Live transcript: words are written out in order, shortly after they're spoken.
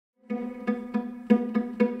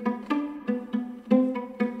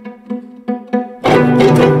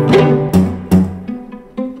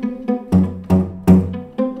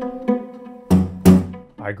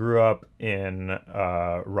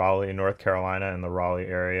North Carolina in the Raleigh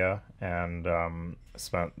area, and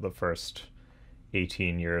spent the first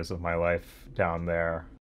 18 years of my life down there.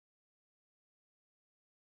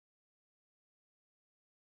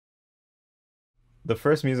 The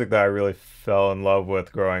first music that I really fell in love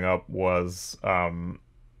with growing up was,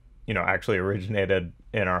 actually originated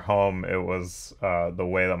in our home. It was the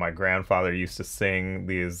way that my grandfather used to sing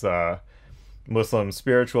these Muslim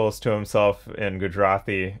spirituals to himself in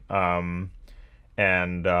Gujarati.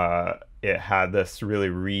 And it had this really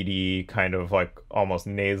reedy, kind of like almost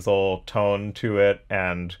nasal tone to it.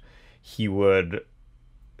 And he would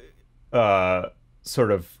uh,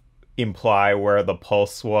 sort of imply where the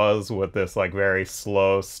pulse was with this like very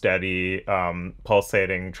slow, steady,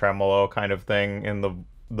 pulsating tremolo kind of thing in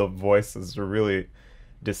the voice is really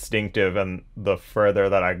distinctive. And the further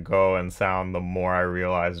that I go in sound, the more I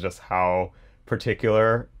realize just how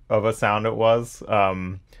particular of a sound it was.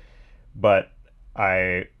 But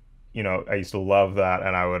I, I used to love that,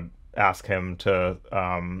 and I would ask him to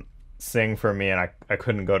sing for me, and I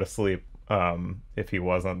couldn't go to sleep if he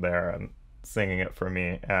wasn't there and singing it for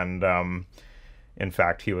me. And in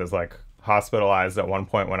fact, he was like hospitalized at one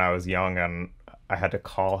point when I was young, and I had to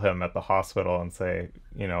call him at the hospital and say,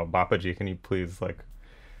 Bapaji, can you please like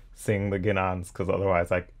sing the Ginans, because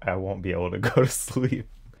otherwise I won't be able to go to sleep.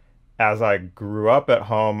 As I grew up at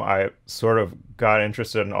home, I sort of got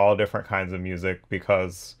interested in all different kinds of music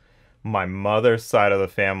because my mother's side of the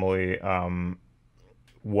family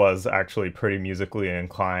was actually pretty musically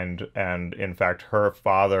inclined, and in fact, her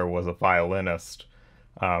father was a violinist.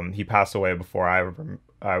 He passed away before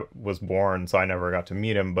I was born, so I never got to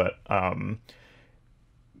meet him, but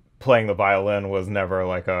playing the violin was never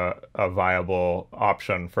like a viable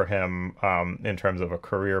option for him in terms of a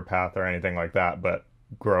career path or anything like that. But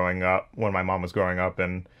growing up, when my mom was growing up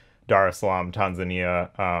in Dar es Salaam, Tanzania,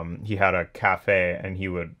 he had a cafe and he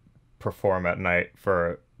would perform at night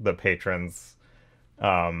for the patrons,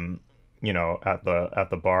 at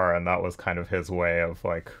the bar, and that was kind of his way of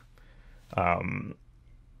like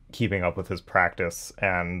keeping up with his practice.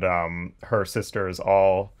 And her sisters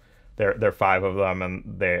all, there five of them, and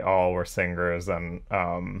they all were singers, and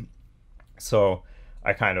so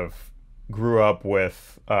I kind of grew up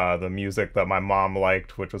with the music that my mom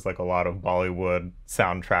liked, which was like a lot of Bollywood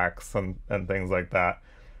soundtracks and things like that.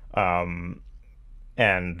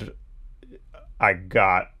 And I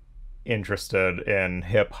got interested in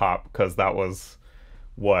hip hop because that was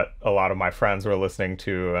what a lot of my friends were listening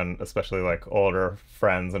to, and especially like older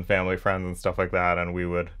friends and family friends and stuff like that. And we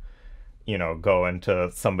would, go into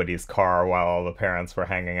somebody's car while all the parents were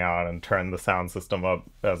hanging out and turn the sound system up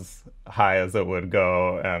as high as it would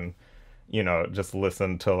go, and just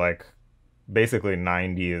listen to like basically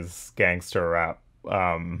 90s gangster rap.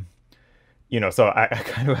 So I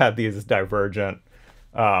kind of had these divergent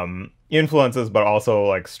influences, but also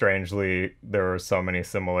like strangely there were so many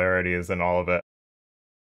similarities in all of it.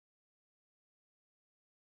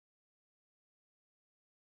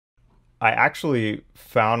 I actually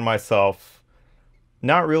found myself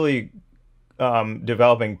not really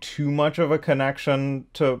developing too much of a connection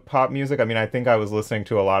to pop music. I mean, I think I was listening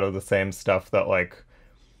to a lot of the same stuff that like,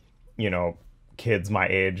 kids my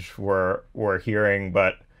age were hearing,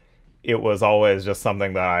 but it was always just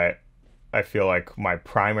something that I feel like my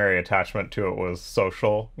primary attachment to it was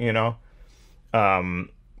social. But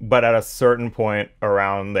at a certain point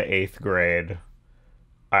around the eighth grade,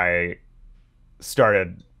 I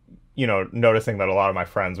started, noticing that a lot of my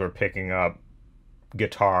friends were picking up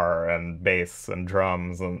guitar and bass and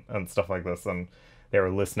drums and stuff like this, and they were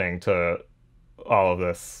listening to all of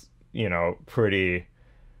this, pretty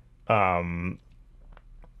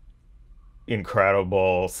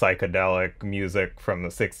incredible psychedelic music from the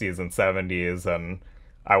 60s and 70s, and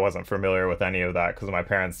I wasn't familiar with any of that because my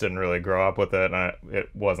parents didn't really grow up with it, and it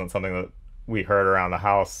wasn't something that we heard around the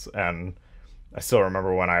house. And I still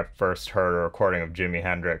remember when I first heard a recording of Jimi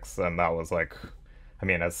Hendrix, and that was like, I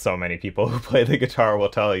mean, as so many people who play the guitar will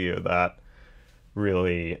tell you, that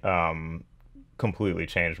really completely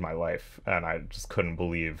changed my life. And I just couldn't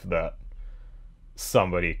believe that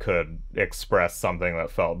somebody could express something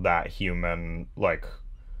that felt that human, like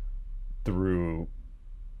through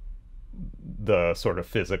the sort of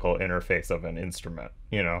physical interface of an instrument.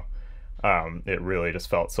 It really just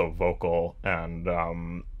felt so vocal, and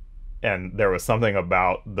there was something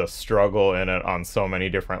about the struggle in it on so many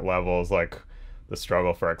different levels, like the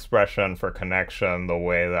struggle for expression, for connection, the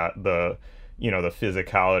way that the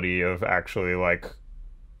physicality of actually like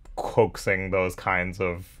coaxing those kinds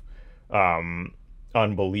of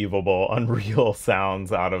unbelievable, unreal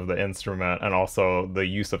sounds out of the instrument, and also the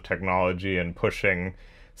use of technology and pushing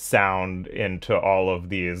sound into all of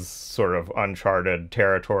these sort of uncharted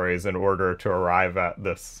territories in order to arrive at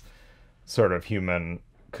this sort of human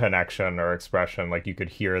connection or expression. Like you could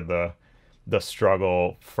hear the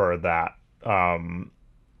struggle for that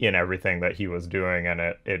in everything that he was doing, and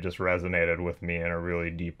it just resonated with me in a really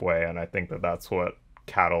deep way. And I think that that's what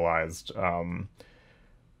catalyzed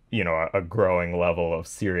a growing level of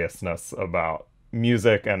seriousness about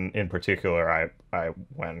music, and in particular, I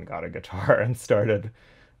went and got a guitar and started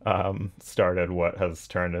what has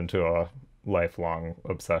turned into a lifelong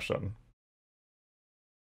obsession.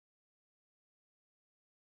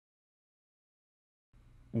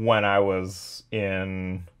 When I was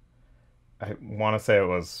in, I want to say it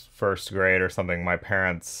was first grade or something, my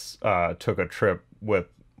parents took a trip with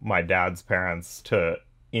my dad's parents to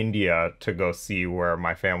India to go see where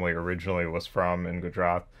my family originally was from in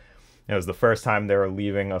Gujarat. It was the first time they were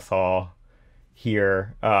leaving us all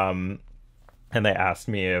here, and they asked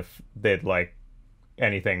me if they'd like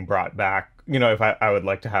anything brought back. If I would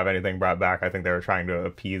like to have anything brought back. I think they were trying to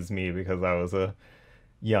appease me because I was a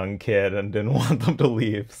young kid and didn't want them to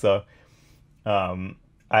leave. So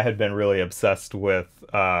I had been really obsessed with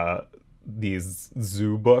these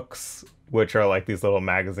zoo books, which are like these little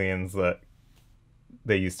magazines that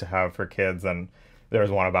they used to have for kids, and there was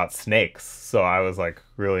one about snakes. So I was like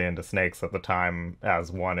really into snakes at the time,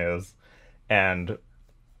 as one is, and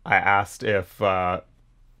I asked if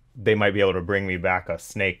they might be able to bring me back a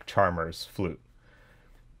snake charmer's flute.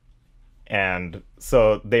 And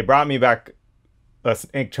so they brought me back a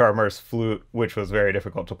snake charmer's flute, which was very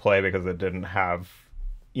difficult to play because it didn't have,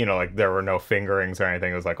 like there were no fingerings or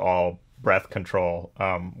anything. It was like all breath control,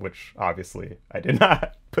 which obviously I did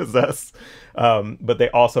not possess. But they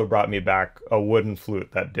also brought me back a wooden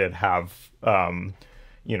flute that did have,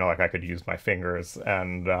 like I could use my fingers.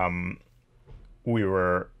 And we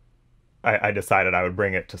were, I decided I would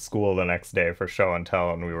bring it to school the next day for show and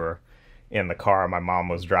tell. And we were in the car. My mom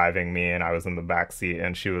was driving me and I was in the back seat,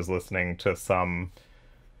 and she was listening to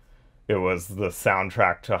it was the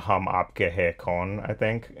soundtrack to Hum Aapke Hai Kaun, I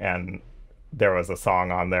think. And there was a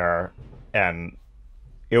song on there, and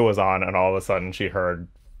it was on, and all of a sudden she heard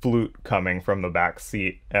flute coming from the back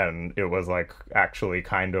seat, and it was like actually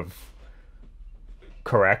kind of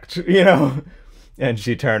correct, And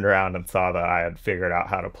she turned around and saw that I had figured out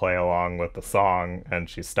how to play along with the song, and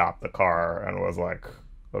she stopped the car and was like,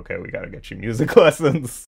 okay, we got to get you music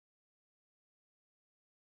lessons.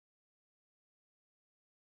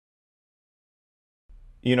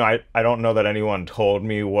 I don't know that anyone told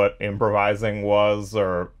me what improvising was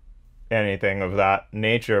or anything of that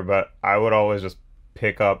nature, but I would always just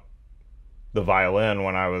pick up the violin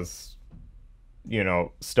when I was,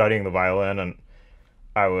 studying the violin, and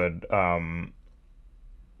I would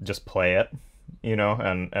just play it,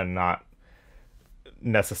 and not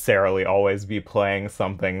necessarily always be playing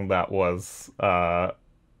something that was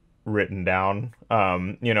written down,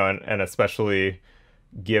 and especially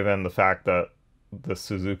given the fact that the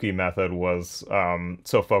Suzuki method was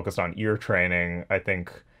so focused on ear training. I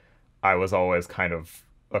think I was always kind of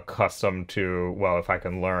accustomed to, well, if I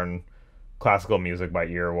can learn classical music by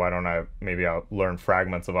ear, why don't maybe I'll learn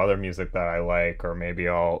fragments of other music that I like, or maybe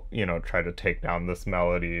I'll, try to take down this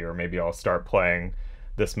melody, or maybe I'll start playing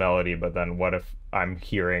this melody, but then what if I'm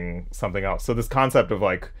hearing something else? So this concept of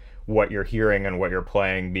like what you're hearing and what you're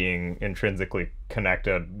playing being intrinsically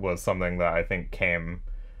connected was something that I think came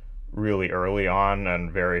really early on and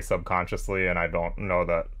very subconsciously. And I don't know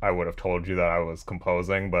that I would have told you that I was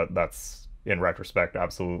composing, but that's in retrospect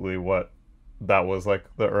absolutely what that was like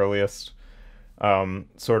the earliest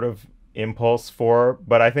sort of impulse for.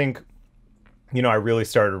 But I think, I really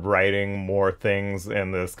started writing more things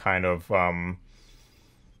in this kind of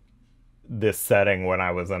this setting when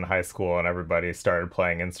I was in high school and everybody started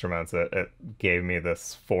playing instruments. It gave me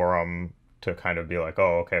this forum to kind of be like,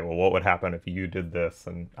 oh, okay, well, what would happen if you did this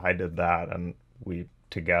and I did that, and we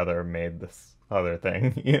together made this other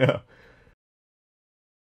thing.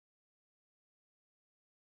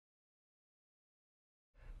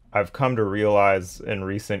 I've come to realize in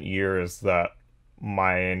recent years that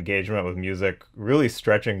my engagement with music, really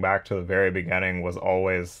stretching back to the very beginning, was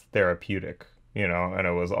always therapeutic, and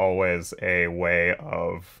it was always a way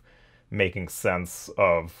of making sense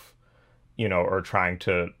of, or trying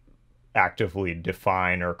to actively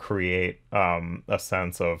define or create a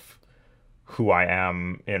sense of who I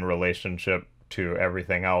am in relationship to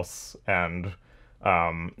everything else, and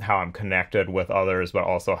how I'm connected with others, but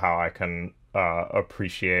also how I can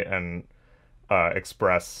appreciate and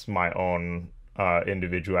express my own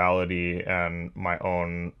individuality and my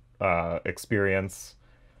own experience.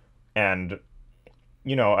 And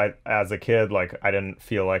as a kid, like I didn't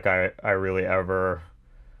feel like I really ever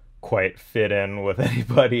quite fit in with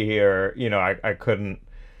anybody, or I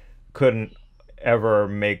couldn't ever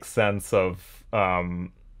make sense of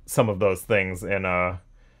some of those things in a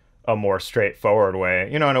more straightforward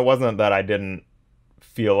way. And it wasn't that I didn't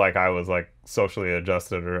feel like I was like socially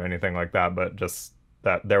adjusted or anything like that, but just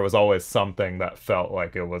that there was always something that felt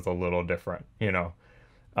like it was a little different.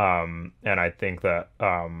 And I think that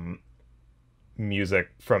music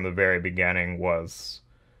from the very beginning was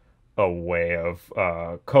a way of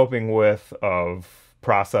coping with, of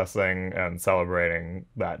processing and celebrating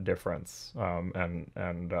that difference,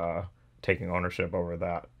 and taking ownership over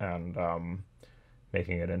that, and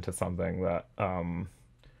making it into something that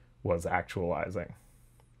was actualizing.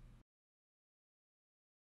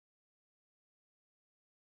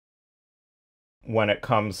 When it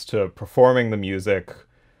comes to performing the music,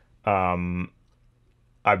 um,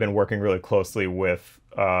 I've been working really closely with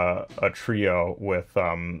a trio with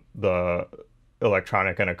the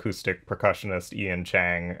electronic and acoustic percussionist Ian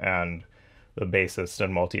Chang and the bassist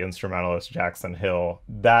and multi instrumentalist Jackson Hill.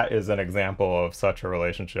 That is an example of such a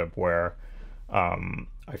relationship where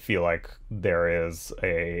I feel like there is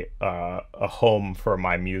a home for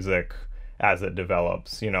my music as it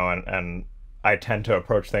develops, and I tend to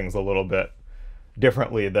approach things a little bit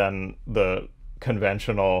differently than the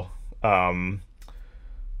conventional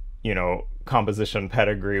composition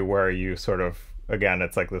pedigree, where you sort of, again,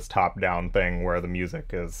 it's like this top down thing where the music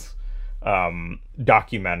is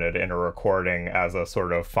documented in a recording as a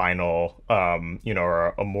sort of final,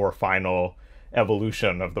 or a more final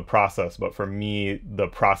evolution of the process. But for me, the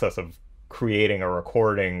process of creating a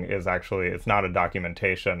recording is actually, it's not a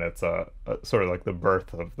documentation, it's a sort of like the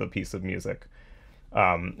birth of the piece of music.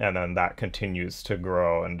 And then that continues to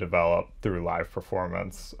grow and develop through live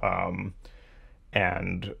performance,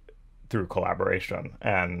 and through collaboration,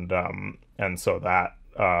 and so that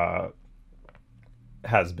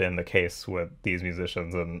has been the case with these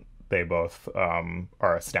musicians, and they both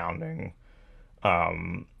are astounding,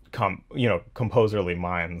 composerly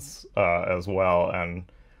minds as well,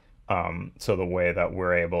 and so the way that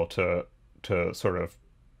we're able to sort of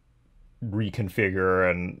reconfigure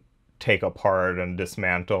and take apart and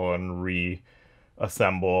dismantle and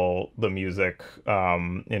reassemble the music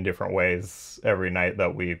in different ways every night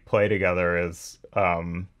that we play together is a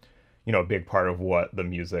big part of what the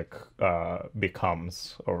music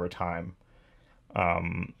becomes over time.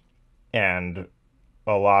 And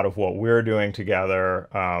a lot of what we're doing together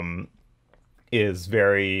is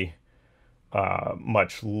very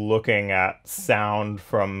much looking at sound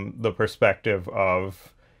from the perspective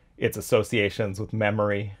of its associations with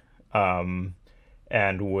memory, and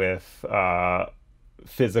with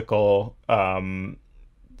physical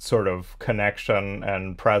sort of connection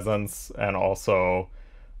and presence, and also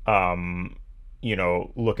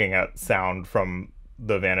looking at sound from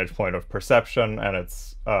the vantage point of perception and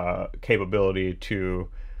its capability to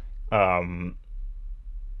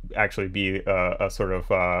actually be a sort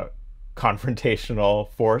of confrontational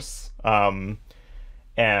force,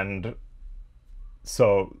 and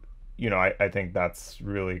so I think that's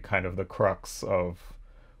really kind of the crux of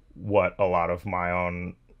what a lot of my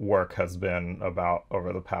own work has been about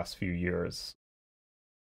over the past few years.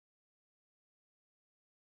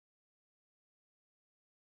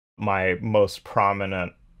 My most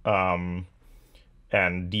prominent and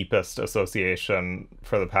deepest association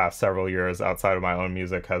for the past several years outside of my own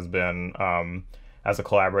music has been as a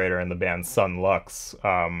collaborator in the band Sun Lux,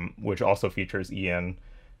 which also features Ian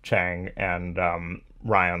Chang and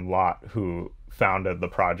Ryan Lott, who founded the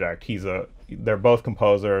project. They're both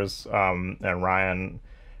composers, and Ryan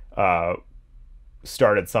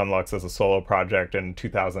started Sun Lux as a solo project in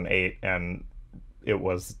 2008, and it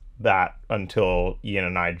was that until Ian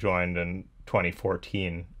and I joined in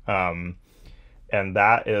 2014. And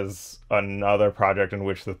that is another project in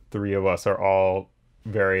which the three of us are all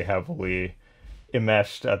very heavily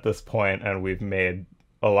enmeshed at this point, and we've made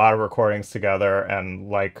a lot of recordings together. And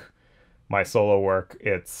like my solo work,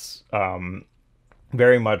 it's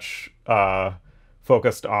very much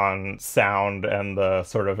focused on sound and the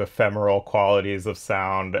sort of ephemeral qualities of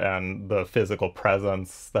sound and the physical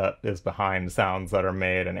presence that is behind sounds that are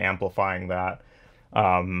made and amplifying that.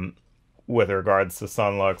 With regards to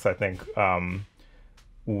Sun Lux, I think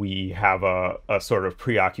we have a sort of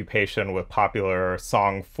preoccupation with popular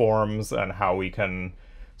song forms and how we can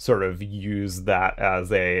sort of use that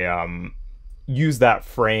as use that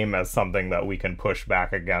frame as something that we can push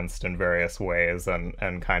back against in various ways,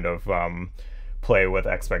 and kind of play with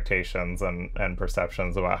expectations and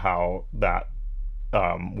perceptions about how that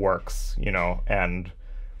works, and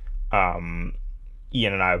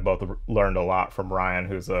Ian and I have both learned a lot from Ryan,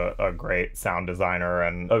 who's a great sound designer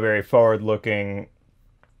and a very forward-looking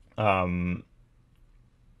um,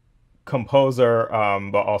 composer,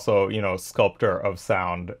 but also, sculptor of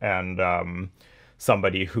sound, and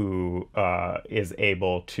somebody who is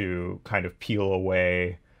able to kind of peel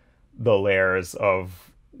away the layers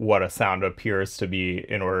of what a sound appears to be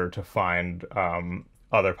in order to find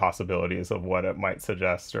other possibilities of what it might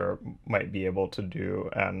suggest or might be able to do.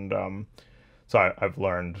 And so I've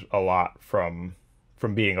learned a lot from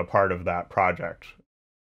being a part of that project.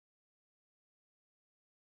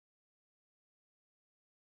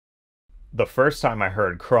 The first time I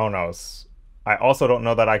heard Kronos, I also don't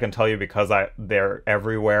know that I can tell you because they're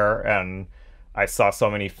everywhere, and I saw so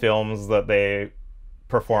many films that they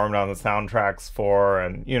performed on the soundtracks for,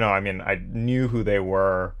 and I mean, I knew who they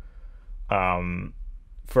were um,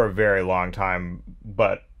 for a very long time,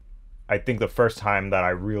 but I think the first time that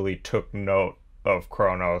I really took note of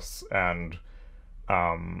Kronos and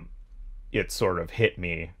um, it sort of hit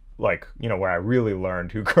me, like, where I really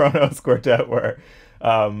learned who Kronos Quartet were,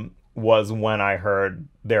 was when I heard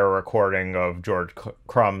their recording of George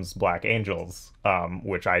Crumb's Black Angels,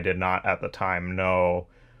 which I did not at the time know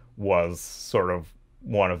was sort of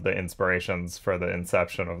one of the inspirations for the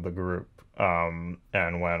inception of the group. And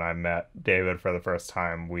when I met David for the first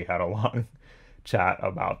time, we had a long chat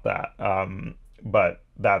about that. But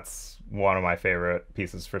that's one of my favorite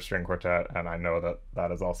pieces for string quartet, and I know that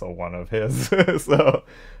that is also one of his. So,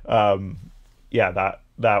 yeah,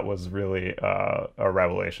 that was really a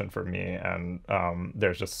revelation for me, and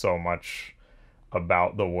there's just so much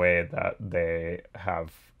about the way that they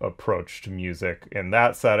have approached music in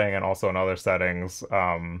that setting and also in other settings,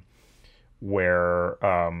 where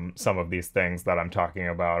some of these things that I'm talking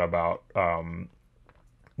about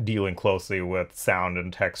dealing closely with sound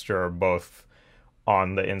and texture, both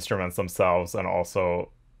on the instruments themselves and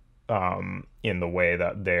also in the way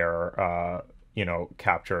that they're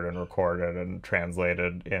captured and recorded and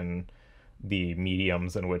translated in the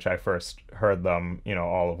mediums in which I first heard them,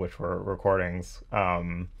 all of which were recordings,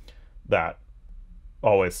 that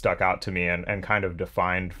always stuck out to me and kind of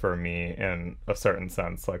defined for me in a certain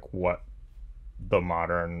sense, like what the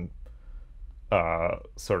modern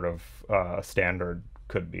sort of standard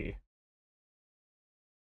could be.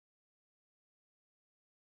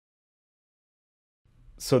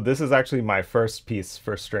 So this is actually my first piece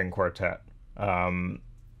for string quartet.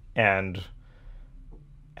 And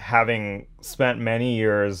having spent many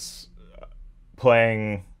years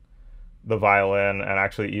playing the violin and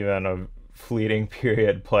actually even a fleeting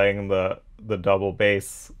period playing the double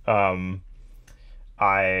bass,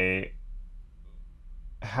 I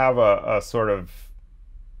have a sort of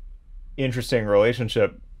interesting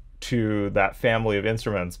relationship to that family of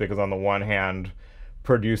instruments because on the one hand,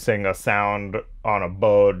 producing a sound on a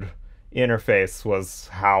bowed interface was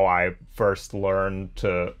how I first learned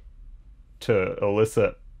to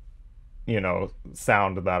elicit,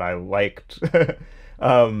 sound that I liked.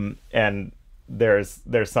 And there's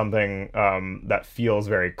something that feels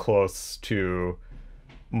very close to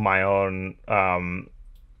my own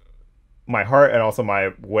my heart and also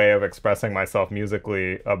my way of expressing myself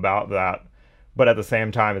musically about that. But at the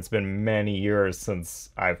same time, it's been many years since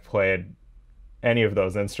I've played any of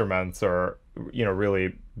those instruments or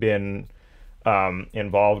really been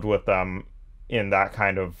involved with them in that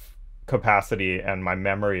kind of capacity, and my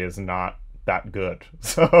memory is not that good.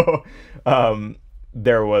 So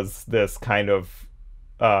there was this kind of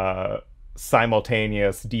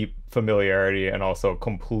simultaneous deep familiarity and also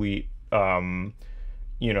complete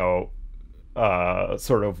you know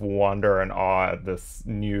sort of wonder and awe at this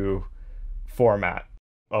new format.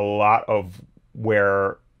 A lot of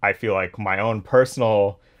where I feel like my own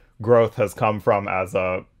personal growth has come from as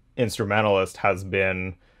a instrumentalist has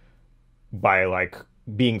been by like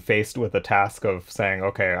being faced with the task of saying,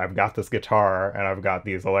 okay, I've got this guitar and I've got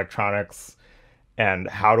these electronics, and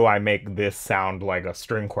how do I make this sound like a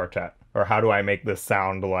string quartet? Or how do I make this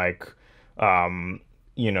sound like,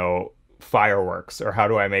 fireworks? Or how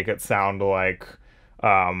do I make it sound like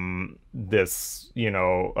this,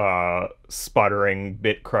 sputtering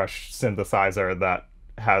bit crush synthesizer that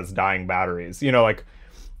has dying batteries? Like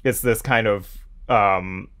it's this kind of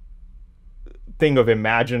thing of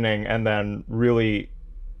imagining and then really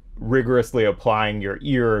rigorously applying your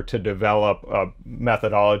ear to develop a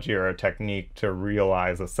methodology or a technique to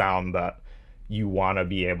realize a sound that you want to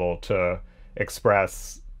be able to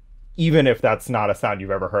express, even if that's not a sound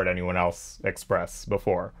you've ever heard anyone else express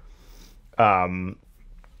before. And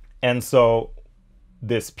so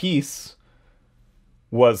this piece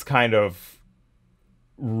was kind of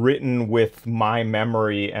written with my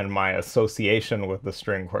memory and my association with the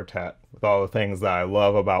string quartet, with all the things that I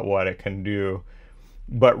love about what it can do,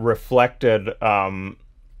 but reflected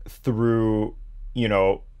through, you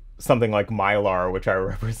know, something like Mylar, which I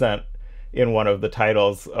represent in one of the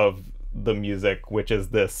titles of the music, which is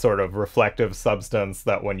this sort of reflective substance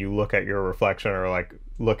that when you look at your reflection or like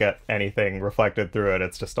look at anything reflected through it,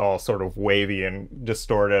 it's just all sort of wavy and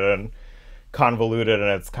distorted and convoluted,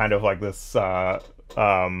 and it's kind of like this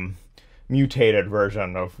mutated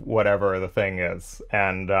version of whatever the thing is.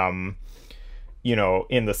 And you know,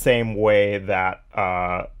 in the same way that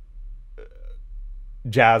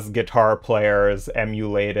jazz guitar players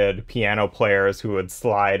emulated piano players who would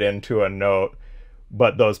slide into a note,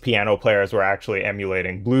 but those piano players were actually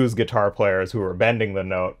emulating blues guitar players who were bending the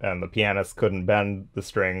note, and the pianists couldn't bend the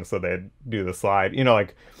string, so they'd do the slide. You know,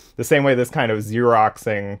 like the same way this kind of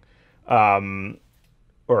Xeroxing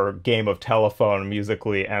or game of telephone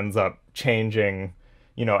musically ends up changing,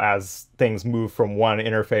 you know, as things move from one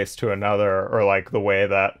interface to another, or like the way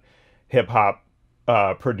that hip hop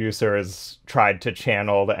producers tried to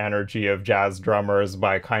channel the energy of jazz drummers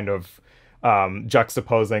by kind of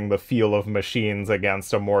juxtaposing the feel of machines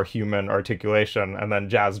against a more human articulation. And then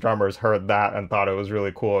jazz drummers heard that and thought it was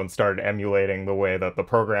really cool and started emulating the way that the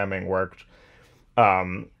programming worked.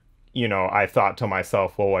 You know, I thought to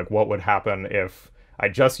myself, well, like, what would happen if I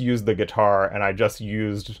just used the guitar and I just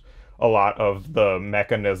used a lot of the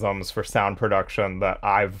mechanisms for sound production that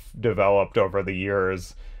I've developed over the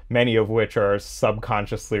years, many of which are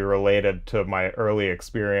subconsciously related to my early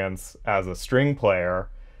experience as a string player.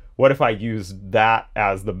 What if I used that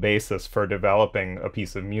as the basis for developing a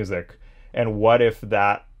piece of music? And what if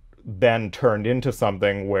that then turned into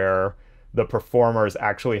something where the performers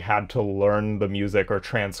actually had to learn the music or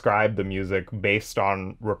transcribe the music based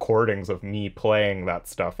on recordings of me playing that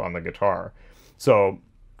stuff on the guitar? So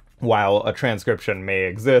while a transcription may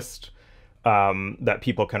exist that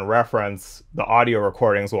people can reference, the audio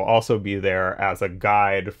recordings will also be there as a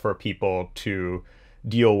guide for people to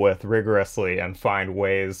deal with rigorously and find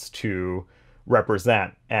ways to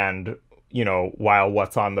represent. And, you know, while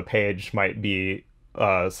what's on the page might be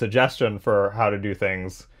a suggestion for how to do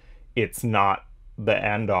things, it's not the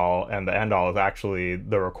end all, and the end all is actually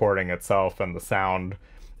the recording itself and the sound,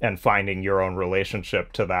 and finding your own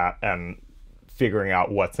relationship to that and figuring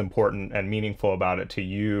out what's important and meaningful about it to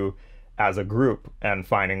you as a group, and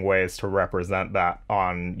finding ways to represent that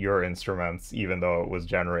on your instruments, even though it was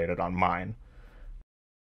generated on mine.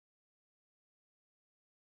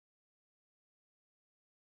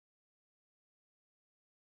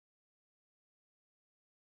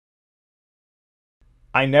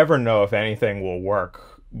 I never know if anything will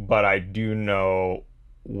work, but I do know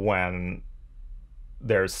when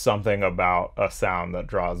there's something about a sound that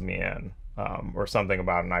draws me in, or something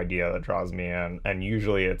about an idea that draws me in. And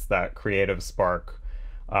usually it's that creative spark.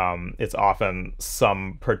 It's often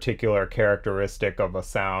some particular characteristic of a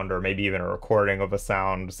sound, or maybe even a recording of a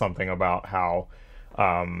sound, something about how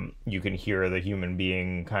you can hear the human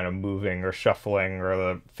being kind of moving or shuffling, or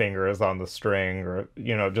the fingers on the string, or,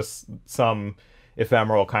 you know, just some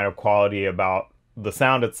ephemeral kind of quality about the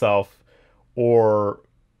sound itself. Or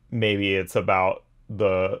maybe it's about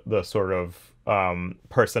the sort of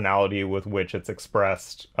personality with which it's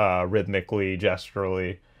expressed rhythmically,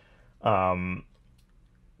 gesturally. But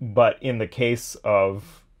in the case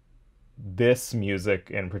of this music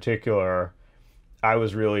in particular, I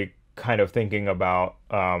was really kind of thinking about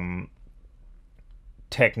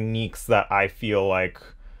techniques that I feel like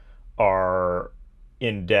are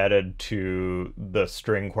indebted to the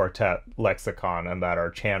string quartet lexicon, and that are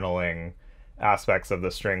channeling aspects of the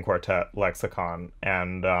string quartet lexicon.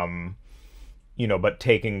 And you know, but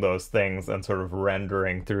taking those things and sort of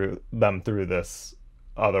rendering through them through this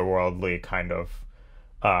otherworldly kind of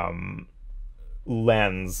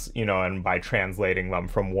lens, you know, and by translating them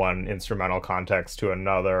from one instrumental context to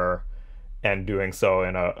another, and doing so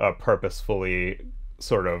in a purposefully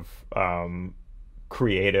sort of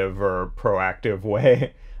creative or proactive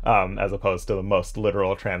way, as opposed to the most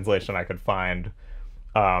literal translation I could find,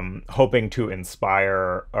 hoping to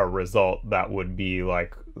inspire a result that would be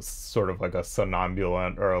like sort of like a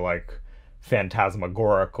somnambulant or like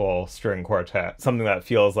phantasmagorical string quartet, something that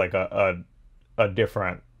feels like a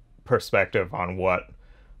different perspective on what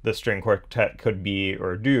the string quartet could be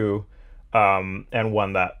or do, and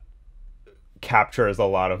one that captures a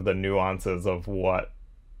lot of the nuances of what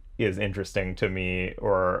is interesting to me,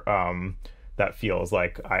 or that feels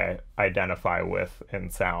like I identify with in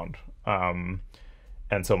sound. And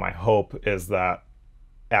so my hope is that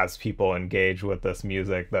as people engage with this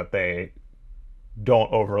music, that they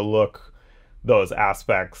don't overlook those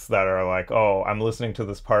aspects that are like, oh, I'm listening to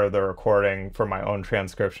this part of the recording for my own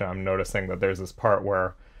transcription. I'm noticing that there's this part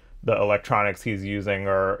where the electronics he's using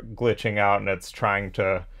are glitching out and it's trying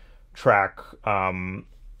to track one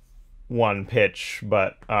pitch,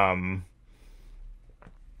 but I'm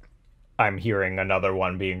hearing another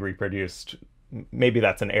one being reproduced. Maybe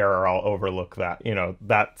that's an error. I'll overlook that.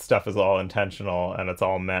 That stuff is all intentional and it's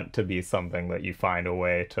all meant to be something that you find a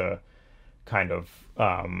way to kind of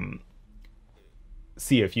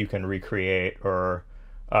see if you can recreate or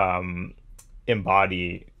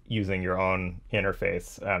embody using your own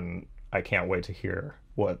interface. And I can't wait to hear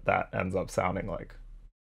what that ends up sounding like.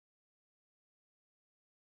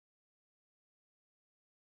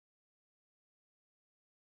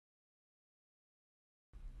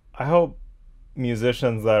 I hope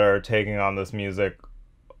musicians that are taking on this music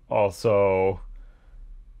also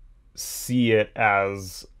see it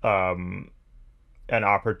as an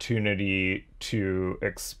opportunity to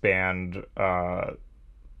expand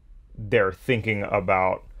their thinking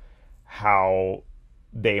about how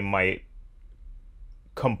they might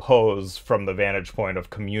compose from the vantage point of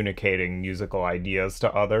communicating musical ideas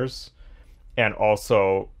to others, and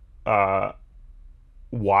also uh,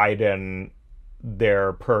 widen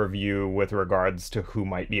their purview with regards to who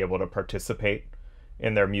might be able to participate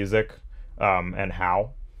in their music, and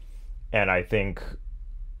how. And I think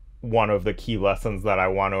one of the key lessons that I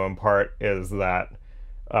want to impart is that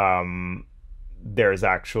um, there's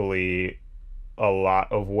actually a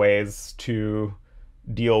lot of ways to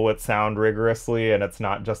deal with sound rigorously, and it's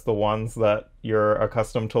not just the ones that you're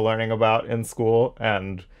accustomed to learning about in school,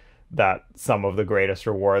 and that some of the greatest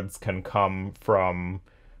rewards can come from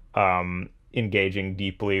engaging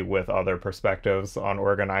deeply with other perspectives on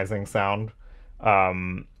organizing sound.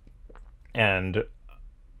 Um, and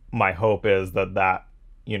my hope is that,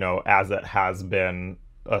 as it has been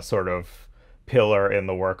a sort of pillar in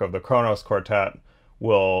the work of the Kronos Quartet,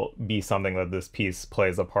 will be something that this piece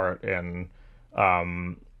plays a part in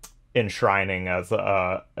um, enshrining as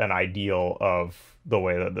an ideal of the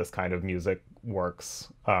way that this kind of music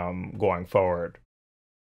works going forward.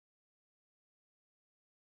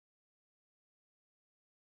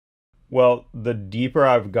 Well, the deeper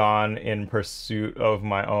I've gone in pursuit of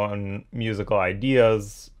my own musical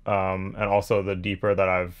ideas, and also the deeper that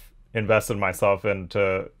I've invested myself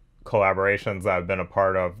into collaborations that I've been a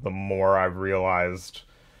part of, the more I've realized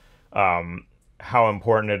how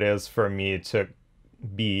important it is for me to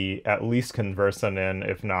be at least conversant in,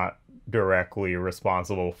 if not directly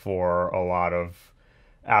responsible for, a lot of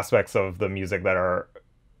aspects of the music that are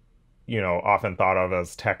often thought of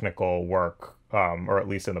as technical work, or at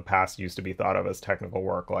least in the past used to be thought of as technical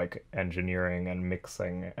work, like engineering and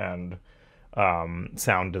mixing and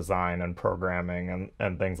sound design and programming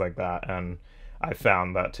and things like that. And I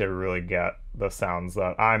found that to really get the sounds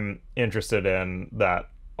that I'm interested in, that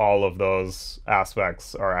all of those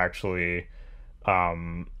aspects are actually,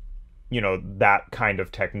 that kind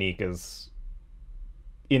of technique is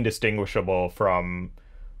indistinguishable from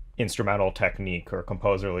instrumental technique or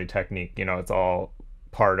composerly technique. It's all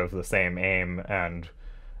part of the same aim. And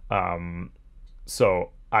so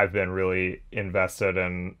I've been really invested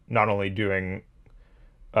in not only doing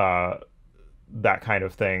uh, that kind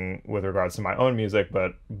of thing with regards to my own music,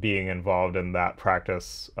 but being involved in that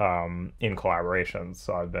practice in collaborations.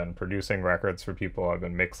 So I've been producing records for people, I've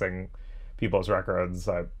been mixing people's records,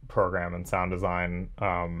 I program and sound design,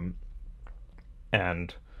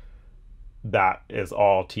 and that is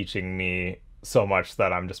all teaching me so much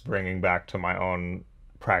that I'm just bringing back to my own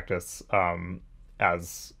practice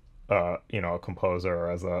as a composer,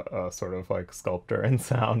 or as a sort of like sculptor in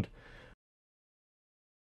sound.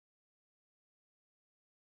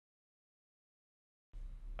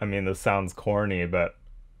 I mean, this sounds corny, but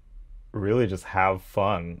really just have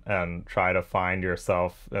fun and try to find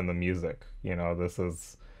yourself in the music. This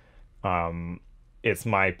is um it's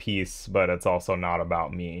my piece, but it's also not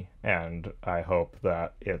about me. And I hope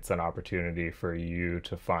that it's an opportunity for you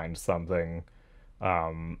to find something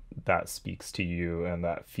that speaks to you and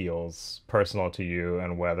that feels personal to you.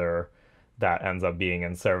 And whether that ends up being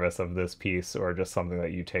in service of this piece or just something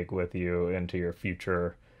that you take with you into your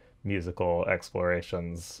future musical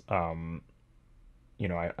explorations, I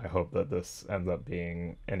hope that this ends up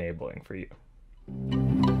being enabling for you.